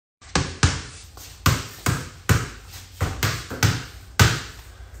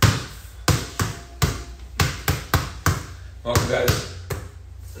Welcome, guys.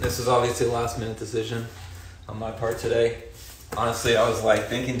 This is obviously a last minute decision on my part today. Honestly, I was like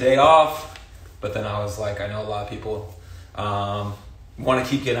thinking day off, but then I was like, I know a lot of people want to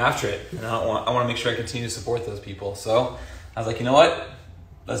keep getting after it, and I want to make sure I continue to support those people. So I was like, you know what?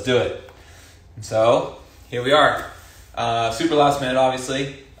 Let's do it. And so here we are. Super last minute,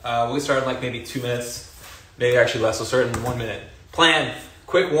 obviously. We'll get started in like maybe 2 minutes, maybe actually less. We'll start in 1 minute. Plan,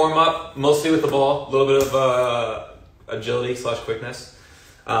 quick warm up, mostly with the ball, a little bit of agility / quickness,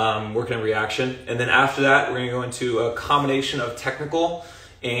 working on reaction. And then after that, we're gonna go into a combination of technical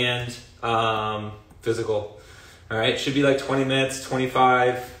and physical. All right, should be like 20 minutes,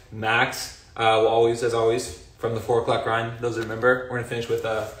 25 max. We'll always, as always, from the 4 o'clock grind, those that remember, we're gonna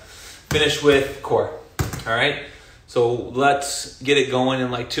finish with core. All right, so let's get it going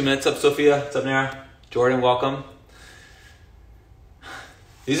in like 2 minutes. Up, Sophia? What's up, Nara? Jordan, welcome.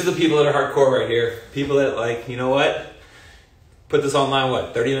 These are the people that are hardcore right here. People that like, you know what? Put this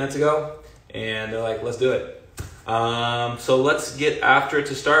online, 30 minutes ago? And they're like, let's do it. So let's get after it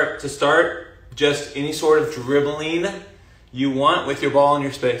to start. To start, just any sort of dribbling you want with your ball in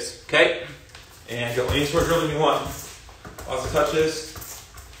your space, okay? And go any sort of dribbling you want. Lots of touches.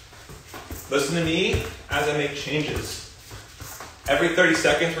 Listen to me as I make changes. Every 30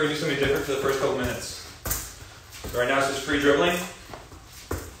 seconds, we're gonna do something different for the first couple minutes. So right now it's just free dribbling.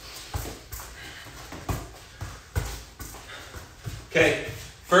 Okay,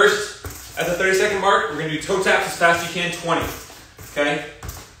 first, at the 30-second mark, we're gonna do toe taps as fast as you can, 20, okay?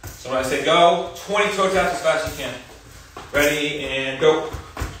 So when I say go, 20 toe taps as fast as you can. Ready, and go.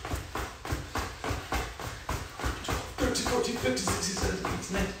 13, 14, 15, 16, 17,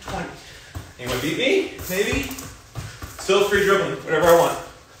 18, 19, 20. Anyone beat me? Maybe? Still free dribbling, whatever I want.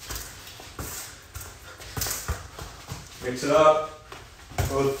 Mix it up,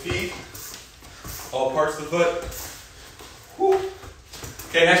 both feet, all parts of the foot. Whew.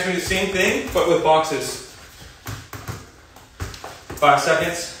 Okay, next we do the same thing, but with boxes. 5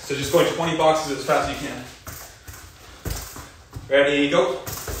 seconds, so just going 20 boxes as fast as you can. Ready, go.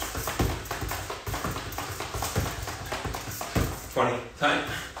 20, time.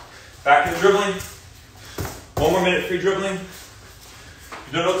 Back to the dribbling. 1 more minute free dribbling. If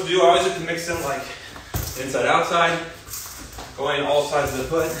you don't know what to do, I always like to mix them like inside, outside, going all sides of the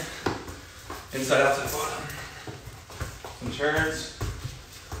foot, inside, outside, bottom. Some turns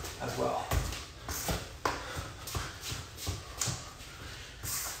as well.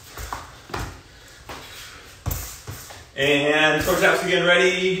 And toe taps again,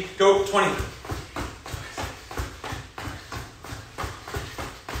 ready, go, 20.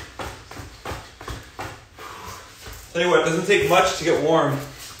 Tell you what, it doesn't take much to get warm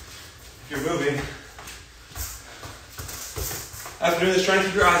if you're moving. After doing this, try and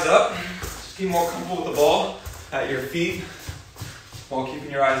keep your eyes up. Just get more comfortable with the ball at your feet while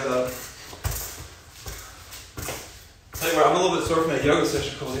keeping your eyes up. Tell you what, I'm a little bit sore from that yoga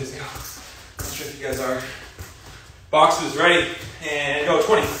session a couple days ago. Not sure if you guys are. Boxes, ready, and go,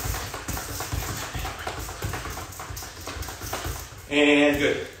 20. And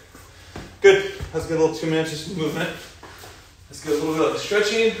good. Good. Let's get a little 2 minutes just movement. Let's get a little bit of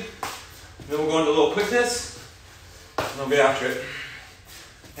stretching. Then we'll go into a little quickness. And we'll get after it.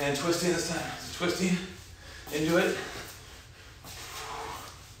 And twisting this time. So twisting into it.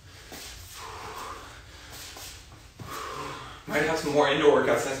 Might have some more indoor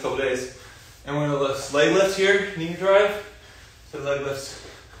workouts next couple days. And we're gonna lift leg lifts here, knee drive. So leg lifts,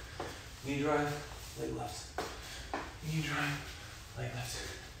 knee drive, leg lifts, knee drive, leg lifts.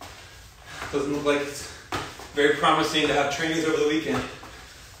 Doesn't look like it's very promising to have trainings over the weekend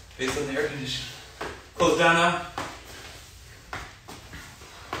based on the air conditioning. Close down now.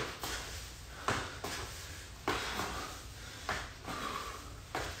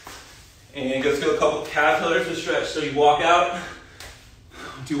 And let's do a couple caterpillars to stretch. So you walk out,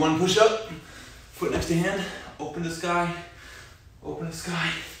 do 1 push-up, foot next to hand, open to sky,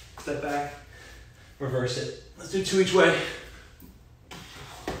 step back, reverse it. Let's do 2 each way.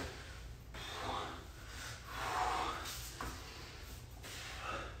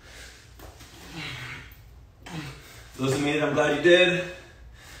 Those that made it, I'm glad you did.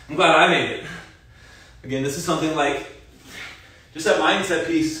 I'm glad I made it. Again, this is something like, just that mindset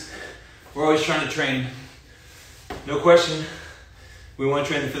piece. We're always trying to train. No question. We want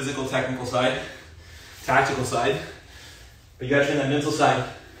to train the physical, technical side, tactical side, but you got to train that mental side.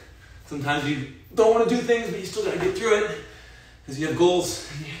 Sometimes you don't want to do things, but you still got to get through it because you have goals.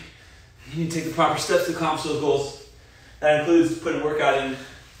 You need to take the proper steps to accomplish those goals. That includes putting workout in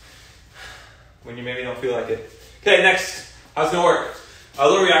when you maybe don't feel like it. Okay, next, how's it going to work? A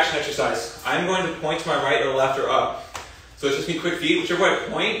little reaction exercise. I'm going to point to my right or left or up. So it's just gonna be quick feet. Whichever way I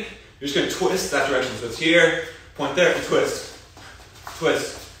point, you're just gonna twist that direction. So it's here, point there, and twist.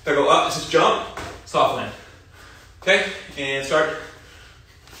 Twist. If I go up, it's just jump, soft land. Okay, and start.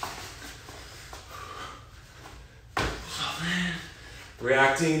 Soft land.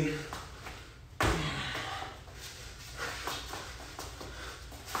 Reacting.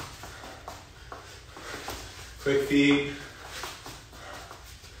 Quick feet.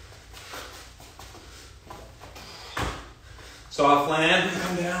 Soft land,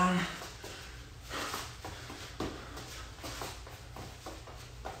 come down.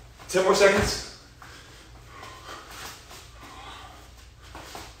 10 more seconds.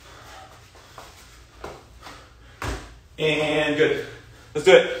 And good. Let's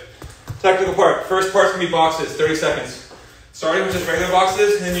do it. Technical part. First part's gonna be boxes, 30 seconds. Starting with just regular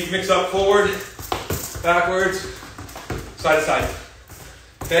boxes, and then you can mix up forward, backwards, side to side.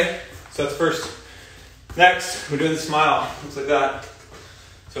 Okay? So that's first. Next, we're doing the smile. Looks like that.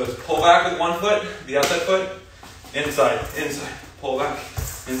 So it's pull back with one foot, the outside foot, inside, inside, pull back,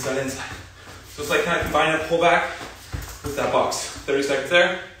 inside, inside. So it's like kind of combining a pull back with that box. 30 seconds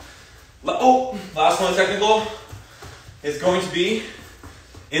there. Oh, last one technical is going to be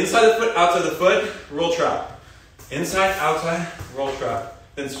inside the foot, outside the foot, roll trap. Inside, outside, roll trap.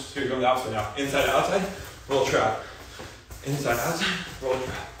 Then so you're going the opposite now. Inside, outside, roll trap. Inside, outside, roll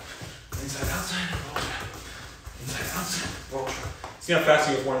trap. Inside, outside, roll trap. Inside, outside, roll trap. See how fast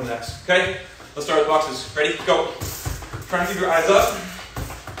you go from one to the next. Okay? Let's start with boxes. Ready? Go. Try and keep your eyes up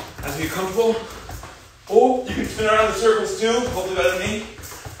as you get comfortable. Oh, you can spin around the circles too, hopefully better than me.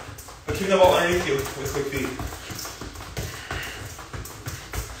 But keep the ball underneath you with quick feet.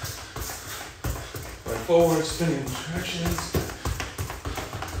 Going forward, spinning in directions.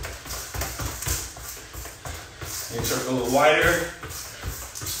 You can start a little wider.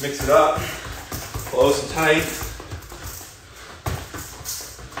 Just mix it up. Close and tight.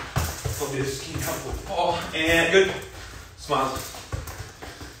 Hopefully just keep comfortable with the ball. And good. Smile.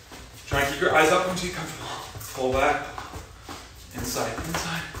 Try and keep your eyes up once you get comfortable. Pull back. Inside,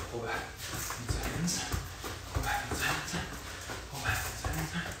 inside. Pull back. Inside, inside. Pull back, inside, inside. Pull back, inside,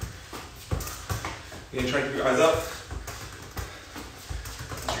 inside. Again, try and keep your eyes up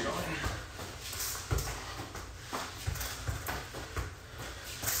as you're going.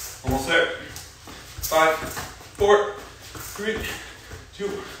 Almost there. 5, 4, 3, 2,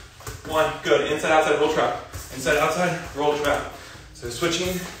 1. Good. Inside, outside, roll trap. Inside, outside, roll trap. So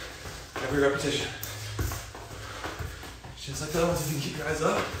switching every repetition. Just like that one, so you can keep your eyes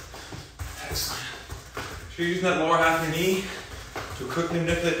up. Excellent. Make sure you're using that lower half of your knee to quickly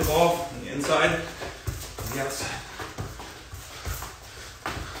manipulate the ball from the inside and the outside.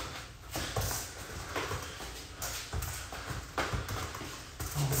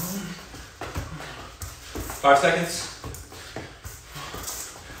 Five seconds.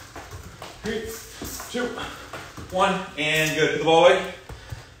 3, 2, 1, and good. Put the ball away.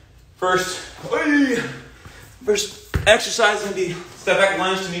 First exercise is going to be step back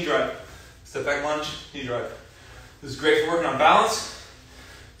lunge to knee drive. Step back lunge, knee drive. This is great for working on balance,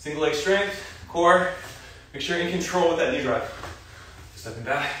 single leg strength, core. Make sure you're in control with that knee drive. Stepping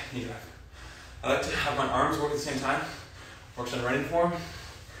back, knee drive. I like to have my arms work at the same time. Works on running form.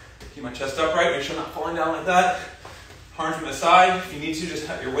 Keep my chest upright. Make sure I'm not falling down like that. Arms from the side. If you need to, just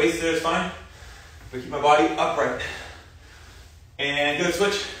have your waist there, it's fine. But keep my body upright. And good,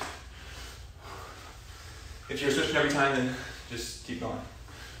 switch. If you're switching every time, then just keep going.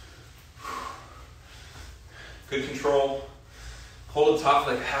 Good control. Hold the top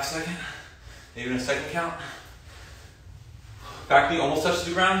for like a half second, maybe in a second count. Back knee almost touches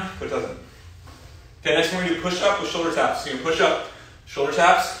the ground, but it doesn't. Okay, next one we're going to do push up with shoulder taps. So you're going to push up, shoulder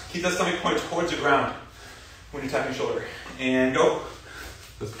taps. Keep that stomach point towards the ground when you're tapping shoulder. And go.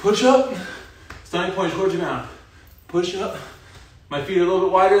 Let's push up, stomach point towards the ground. Push up. My feet are a little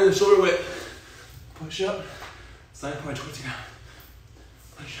bit wider than shoulder width. Push up, stomach point towards the ground.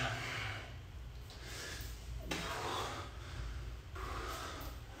 Push up.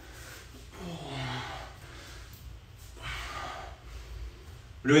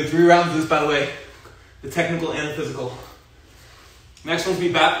 We're doing 3 rounds of this, by the way. The technical and the physical. Next one's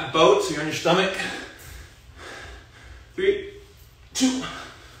be back boat, so you're on your stomach. 3, 2,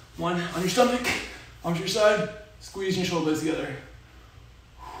 1. On your stomach, arms to your side, squeeze your shoulder blades together.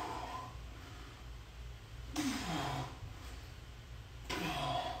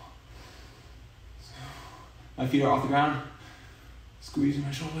 My feet are off the ground, squeezing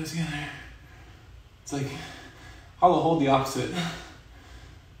my shoulder blades together. It's like, I will hold the opposite.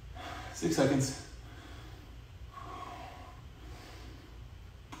 6 seconds.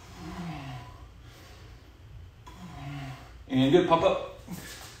 pump up.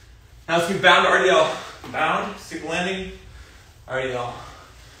 Now let's move bound to RDL. Bound, stick landing, RDL.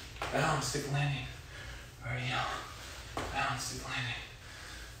 Bound, stick landing, RDL. Bound, stick landing.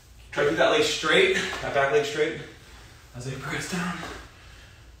 Try to keep that leg straight, that back leg straight as they press down.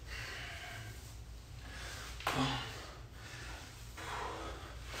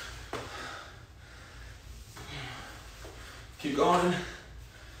 Keep going.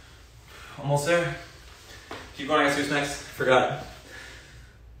 Almost there. Keep going. I see what's next. Forgot.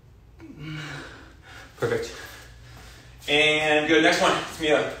 Perfect. And good. Next one. It's me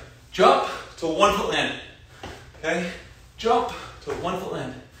a jump to a 1 foot land. Okay? Jump to a 1 foot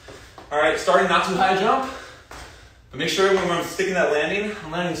land. Alright, starting not too high jump. But make sure when I'm sticking that landing,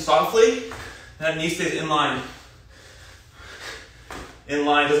 I'm landing softly and that knee stays in line. In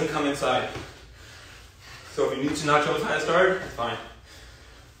line, doesn't come inside. So if you need to not jump as high to start, it's fine.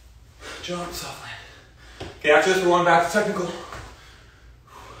 Jump, soft land. Okay, after this we're going back to technical.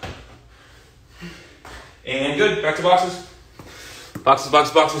 And good, back to boxes. Boxes,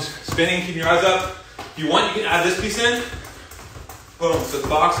 boxes, boxes. Spinning, keeping your eyes up. If you want, you can add this piece in. Boom, so the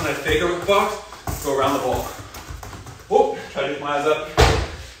box and I fake over the box, go around the ball. Whoop, try to keep my eyes up.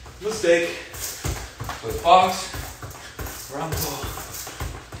 Mistake. With box, around the ball.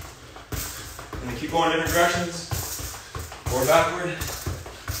 And then keep going in different directions. Forward, backward.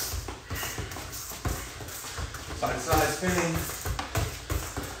 Side to side, spinning.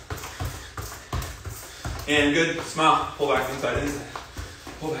 And good, smile. Pull back inside, inside.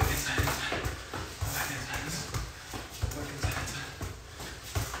 Pull back inside, inside. Pull back inside, inside. Pull back inside, inside.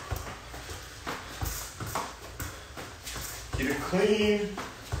 Keep it clean.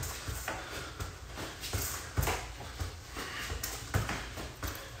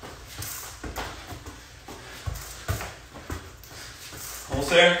 Almost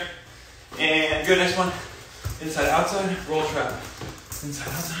there. And good, next one. Inside, outside, roll trap. Inside,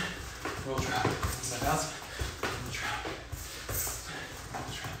 outside, roll trap. Inside, outside, roll trap. Roll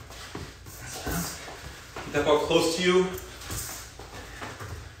trap. Inside, outside. Keep that ball close to you.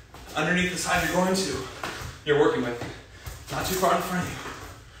 Underneath the side you're working with. Not too far in front of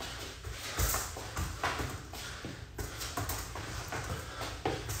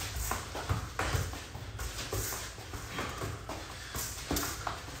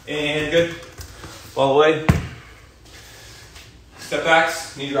you. And good. Ball away. Step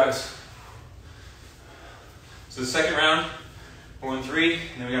backs, knee drives. So the second round, we're going 3, and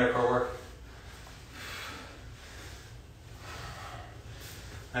then we got our core work.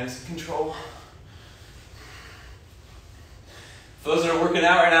 Nice and control. For those that are working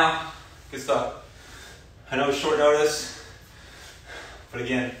out right now, good stuff. I know it's short notice, but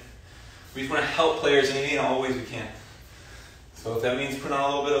again, we just want to help players in any and all ways we can. So if that means putting on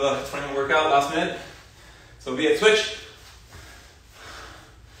a little bit of a 20-minute workout last minute, so be it. Switch.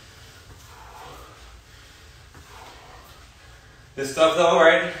 This stuff though,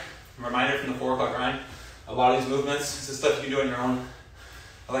 right? Reminder from the 4 o'clock grind. A lot of these movements, this is stuff you can do on your own.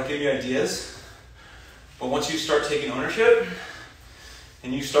 I like giving you ideas, but once you start taking ownership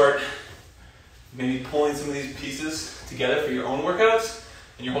and you start maybe pulling some of these pieces together for your own workouts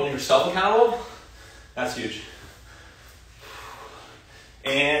and you're holding yourself accountable, that's huge.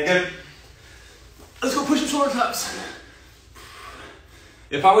 And good. Let's go push some shoulder taps.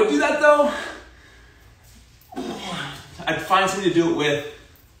 If I would do that though, I'd find somebody to do it with.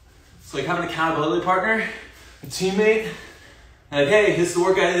 So like have an accountability partner, a teammate, and like, hey, this is the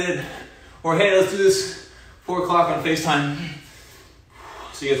work I did. Or hey, let's do this 4 o'clock on FaceTime.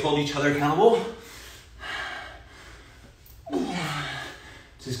 So you guys hold each other accountable.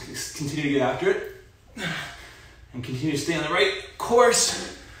 Just continue to get after it. And continue to stay on the right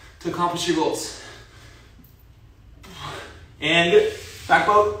course to accomplish your goals. And good. Back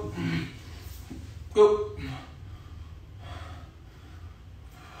boat. Go.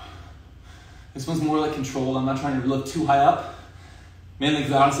 This one's more like controlled. I'm not trying to lift too high up. Mainly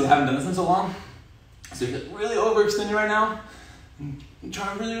because honestly I haven't done this in so long. So if you're really overextended right now and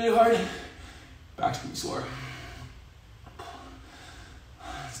trying really, really hard, back's gonna be sore.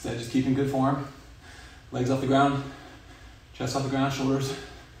 Instead, just keeping good form. Legs off the ground, chest off the ground, shoulders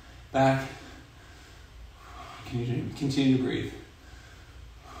back. Continue to breathe.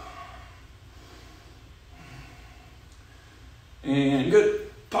 And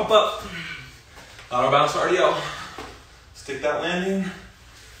good. Pop up. Auto bounce to RDL. Stick that landing.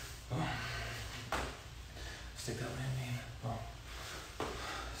 Oh. Stick that landing. Oh.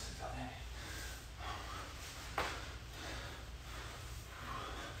 Stick that landing.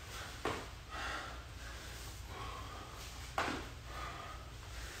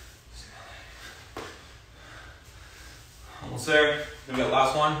 Almost there. Then we got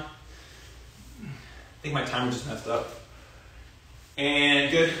last one. I think my timer just messed up. And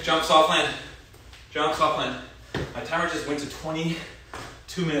good. Jump, soft land. Jump, soft land. My timer just went to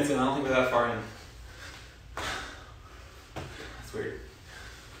 22 minutes and I don't think we're that far in. That's weird.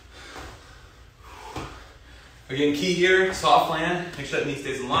 Again, key here, soft land. Make sure that knee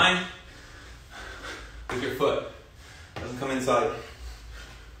stays in line with your foot. Doesn't come inside.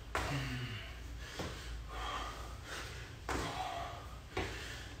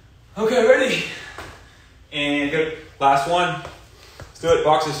 Okay, ready? And good. Last one. Let's do it,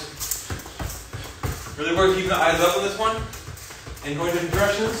 boxes. Really work keeping the eyes up on this one. And going different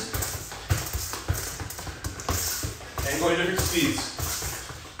directions. And going different speeds.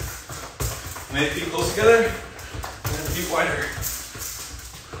 Make feet close together. And then feet wider.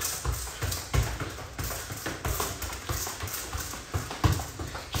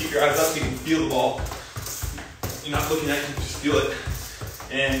 Keep your eyes up so you can feel the ball. You're not looking at it, you just feel it.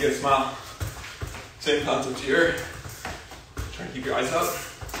 And good, smile. Same concept here. Try to keep your eyes up.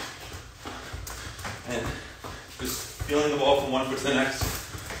 And just feeling the ball from one foot to the next.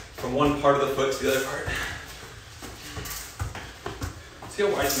 From one part of the foot to the other part. See how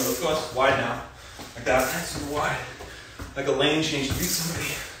wide you go. Let's go as wide now. Like that. Nice and wide. Like a lane change to beat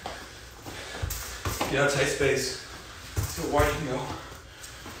somebody. Get out tight space. See how wide you can go.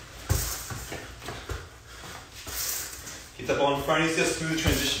 Keep that ball in front of you. See how smooth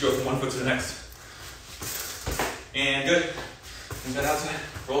transition go from one foot to the next. And good. Inside, outside.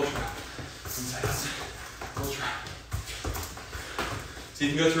 Roll trap. Inside, outside. Roll trap. So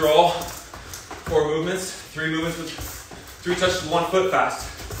you can go through all 4 movements. 3 movements with 3 touches with 1 foot fast.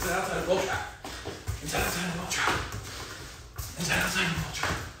 Inside, outside, roll trap. Inside, outside, roll trap. Inside, outside, roll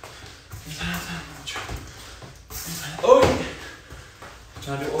trap. Inside, outside, roll trap. Inside, oh yeah.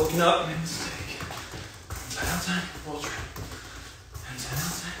 Trying to do it looking up. Make a mistake. Inside, outside, roll trap. Inside,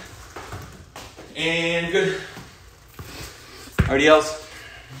 outside. And good. Alrighty, else.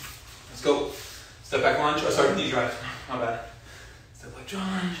 Let's go. Step back lunge. Oh, sorry, knee drive. My bad. Step back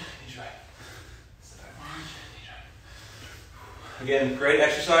lunge, knee drive. Step back lunge, knee drive. Again, great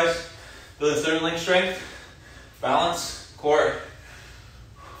exercise. Building center length strength, balance, core.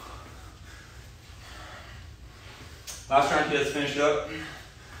 Last round, let's finish it up. And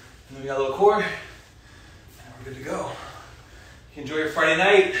then we got a little core. And we're good to go. Enjoy your Friday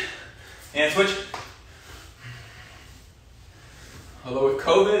night. And switch. Although with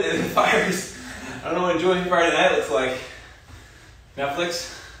COVID and the virus, I don't know what enjoying Friday night looks like.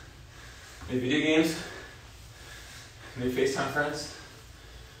 Netflix, maybe video games, maybe FaceTime friends.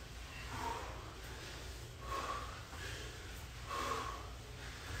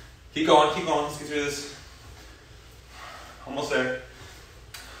 Keep going, let's get through this. Almost there.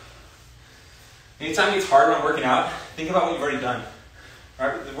 Anytime it's hard when working out, think about what you've already done. All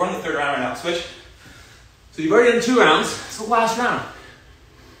right, we're on the 3rd round right now, switch. So you've already done 2 rounds, it's the last round.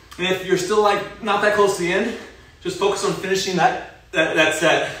 And if you're still like not that close to the end, just focus on finishing that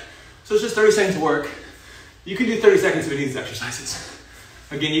set. So it's just 30 seconds of work. You can do 30 seconds of any of these exercises.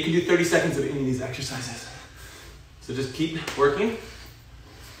 Again, you can do 30 seconds of any of these exercises. So just keep working.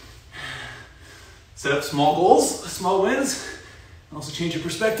 Set up small goals, small wins, and also change your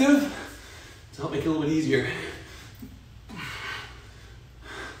perspective to help make it a little bit easier.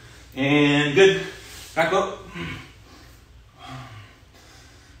 And good. Back up.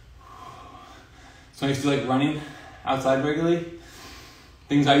 So I used to like running outside regularly.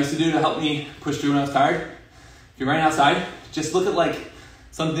 Things I used to do to help me push through when I was tired. If you're running outside, just look at like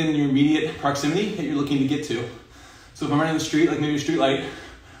something in your immediate proximity that you're looking to get to. So if I'm running the street, like maybe a street light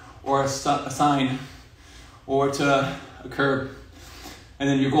or a sign or to a curb, and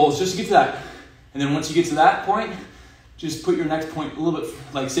then your goal is just to get to that. And then once you get to that point, just put your next point a little bit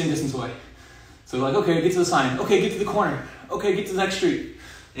like same distance away. So like, okay, get to the sign. Okay, get to the corner. Okay, get to the next street.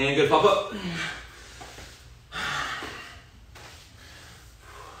 And good, pop up.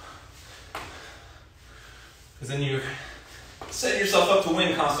 Because then you're setting yourself up to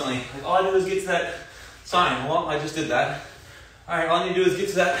win constantly. Like, all I do is get to that sign. Well, I just did that. All right, all I need to do is get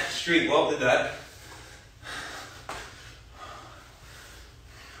to that street. Well, did that.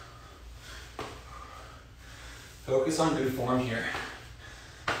 Focus on good form here.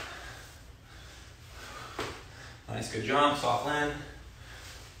 Nice, good jump, soft land.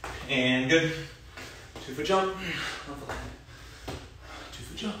 And good. 2-foot jump, 1-foot land.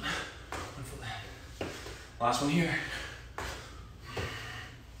 2-foot jump, 1-foot land. Last one here.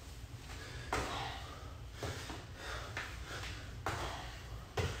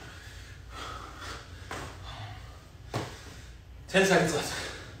 Ten seconds left.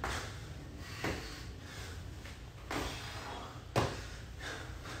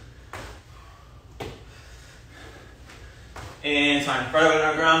 time. Right away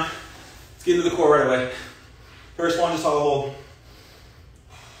on the ground. Let's get into the core right away. First one, just hollow hold.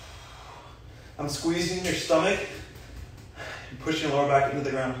 I'm squeezing your stomach and pushing your lower back into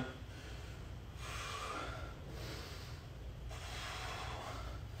the ground.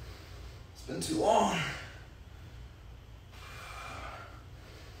 It's been too long.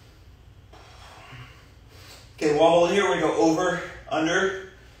 Okay, while holding here, we're gonna go over, under,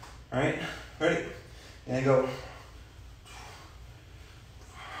 all right? Ready? And go.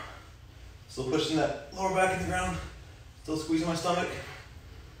 Still pushing that lower back in the ground. Still squeezing my stomach.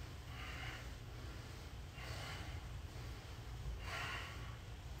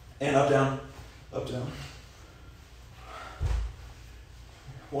 And up, down, up, down.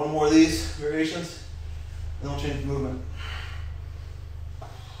 One more of these variations, and then we'll change the movement.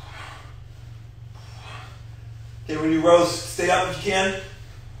 Okay, when you do rows, stay up if you can.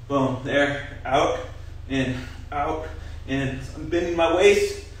 Boom, there, out, in, out, in. So I'm bending my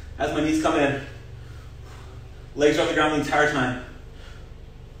waist as my knees come in. Legs are off the ground the entire time.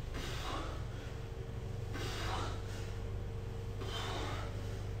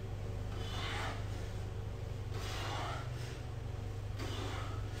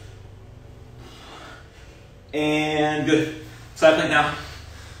 And good. Side plank now.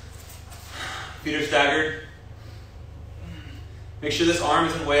 Feet are staggered. Make sure this arm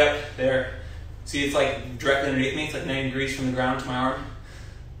isn't way up there. See, it's like directly underneath me. It's like 90 degrees from the ground to my arm.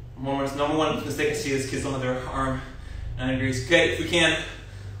 Number one mistake I see is kids don't have their arm 90 degrees. Okay, if we can,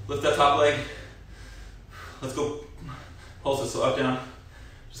 lift that top leg. Let's go pulse it, so up, down.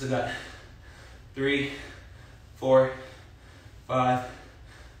 Just like that. 3, 4, 5,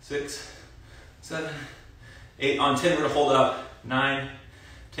 6, 7, 8. On 10, we're gonna hold up. 9,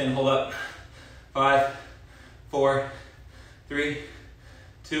 10, hold up. 5, 4, 3,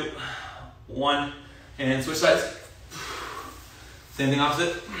 2, 1, and switch sides. Same thing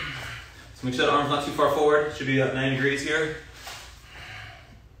opposite. So make sure that arm's not too far forward. It should be at 90 degrees here.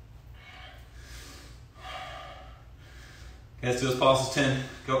 Okay, let's do those pulses. 10.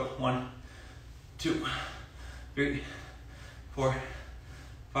 Go. 1, 2, 3, 4,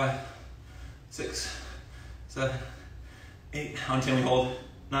 5, 6, 7, 8. On 10 we hold.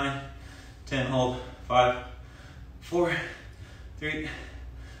 9, 10, hold. 5, 4, 3,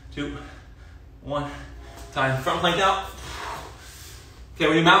 2, 1. Time. Front plank out. Okay,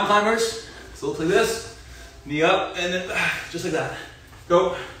 we do mountain climbers. So it looks like this. Knee up and then just like that.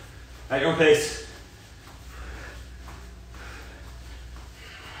 Go at your own pace.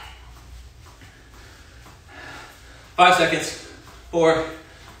 Five seconds. 4,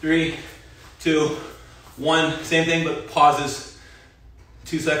 3, 2, 1. Same thing, but pauses.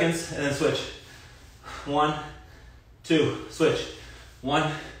 2 seconds and then switch. 1, 2, switch.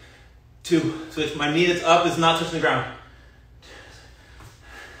 1, 2, switch. My knee that's up is not touching the ground.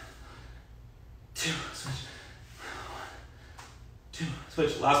 2, switch. 1, 2,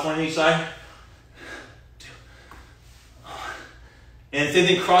 switch. Last one on each side. 2, 1. And same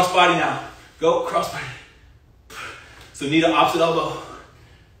thing, cross body now. Go, cross body. So knee to opposite elbow.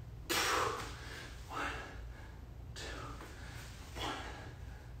 1, 2, 1,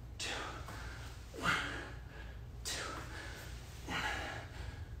 2, 1, 2, 1,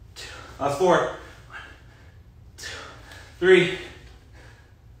 2. Last 4. 1, 2, 3,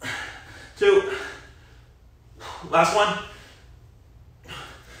 2. Last one.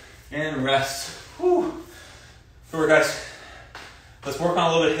 And rest. Whew. Good work, guys. Let's work on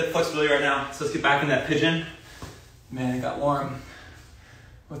a little bit of hip flexibility right now. So let's get back in that pigeon. Man, it got warm.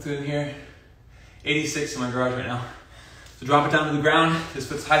 What's it in here? 86 in my garage right now. So drop it down to the ground. Just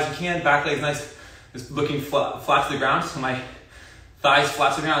put as high as you can. Back leg's nice. Just looking flat to the ground. So my thighs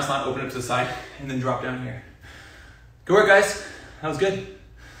flat to the ground. It's not open up to the side. And then drop down here. Good work, guys. That was good.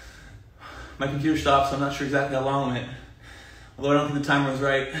 My computer stopped, so I'm not sure exactly how long it went. Although I don't think the timer was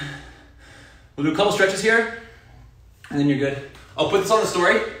right. We'll do a couple stretches here, and then you're good. I'll put this on the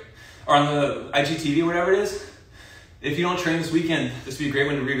story, or on the IGTV, whatever it is. If you don't train this weekend, this would be a great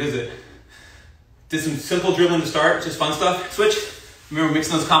one to revisit. Did some simple dribbling to start, just fun stuff. Switch. Remember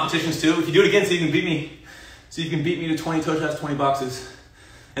mixing those competitions too. If you do it again, so you can beat me. So you can beat me to 20 toe taps, 20 boxes.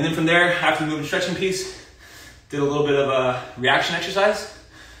 And then from there, after the movement stretching piece, did a little bit of a reaction exercise.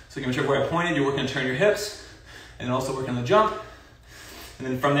 So you can make sure where I pointed, you're working to turn your hips, and then also working on the jump. And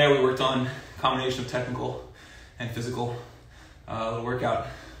then from there, we worked on a combination of technical and physical little workout.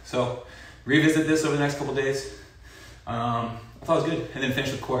 So revisit this over the next couple days. I thought it was good, and then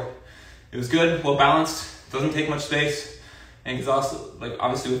finish with core. It was good, well balanced, doesn't take much space, and because also, like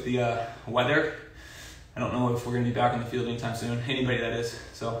obviously with the weather, I don't know if we're gonna be back on the field anytime soon. Anybody that is.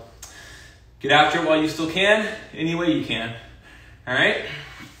 So get after it while you still can, any way you can. All right?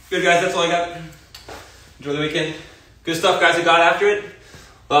 Good, guys. That's all I got. Enjoy the weekend. Good stuff, guys. I got after it.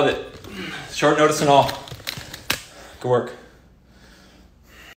 Love it. Short notice and all. Good work.